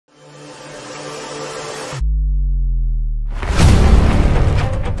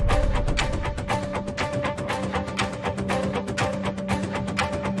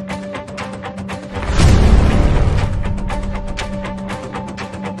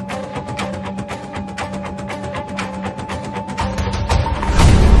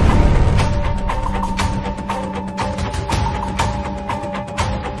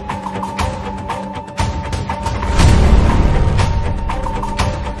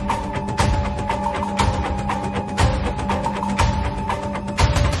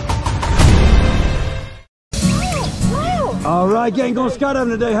right, gang, going skydiving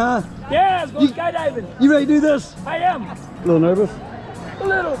today, huh? Yeah, let's go skydiving. You ready to do this? I am. A little nervous? A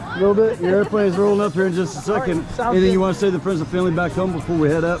little. A little bit. Your airplane's rolling up here in just a second. Right, Anything good. you want to say to the friends and family back home before we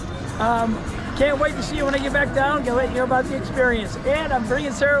head up? Can't wait to see you when I get back down. Gonna let you know about the experience. And I'm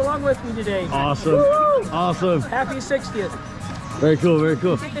bringing Sarah along with me today. Awesome. Woo! Awesome. Happy 60th. Very cool, very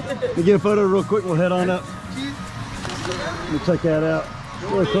cool. Let me get a photo real quick. We'll head on up. Let me check that out.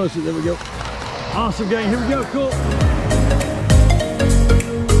 A little closer. There we go. Awesome, gang. Here we go. Cool.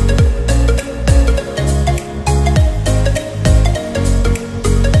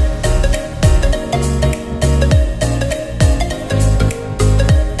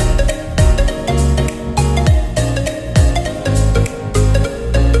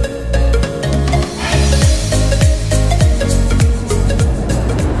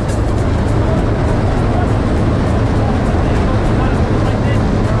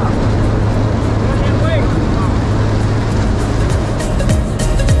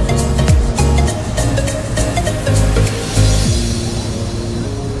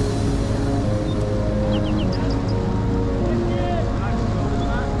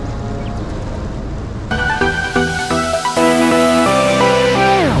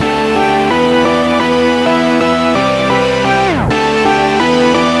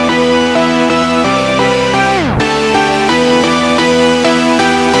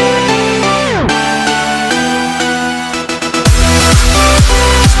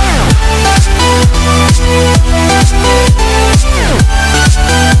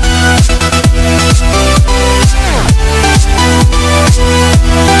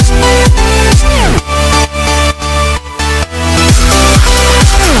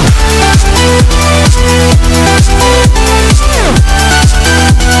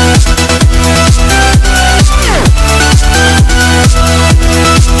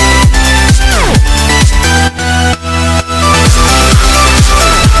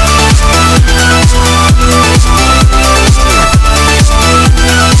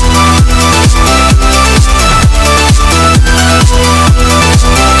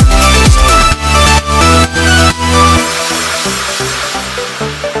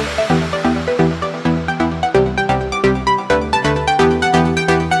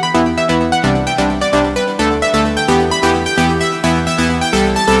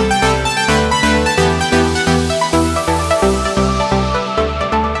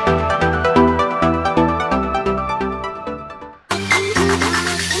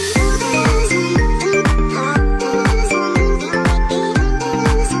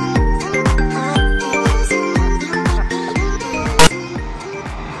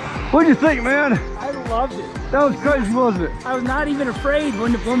 What'd you think, man? I loved it. That was crazy, wasn't it? I was not even afraid.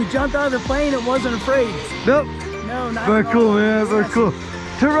 When we jumped out of the plane, it wasn't afraid. Nope. No, not Very at cool, all. man. Very cool.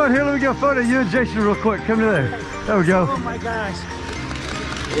 Turn right here. Let me get a photo of you and Jason real quick. Come to there. There we go. Oh my gosh.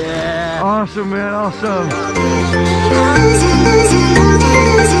 Yeah. Awesome, man. Awesome.